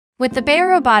With the Bayer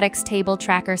Robotics table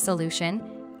tracker solution,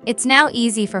 it's now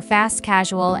easy for fast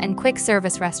casual and quick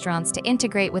service restaurants to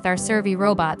integrate with our Servi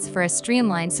robots for a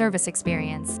streamlined service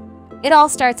experience. It all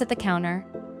starts at the counter.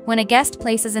 When a guest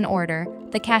places an order,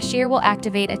 the cashier will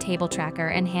activate a table tracker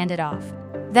and hand it off.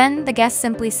 Then, the guest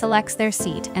simply selects their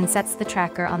seat and sets the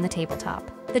tracker on the tabletop.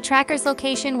 The tracker's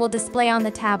location will display on the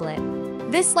tablet.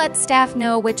 This lets staff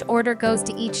know which order goes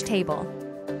to each table.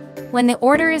 When the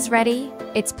order is ready,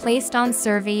 it's placed on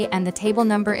Servi and the table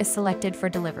number is selected for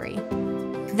delivery.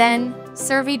 Then,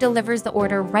 Servi delivers the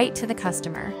order right to the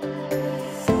customer.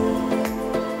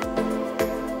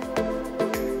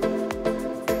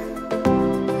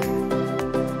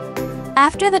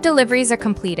 After the deliveries are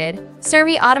completed,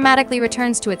 Servi automatically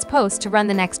returns to its post to run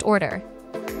the next order.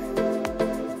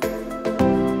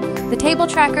 The table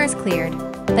tracker is cleared,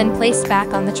 then placed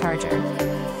back on the charger.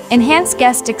 Enhance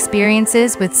guest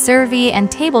experiences with Servi and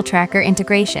table tracker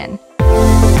integration.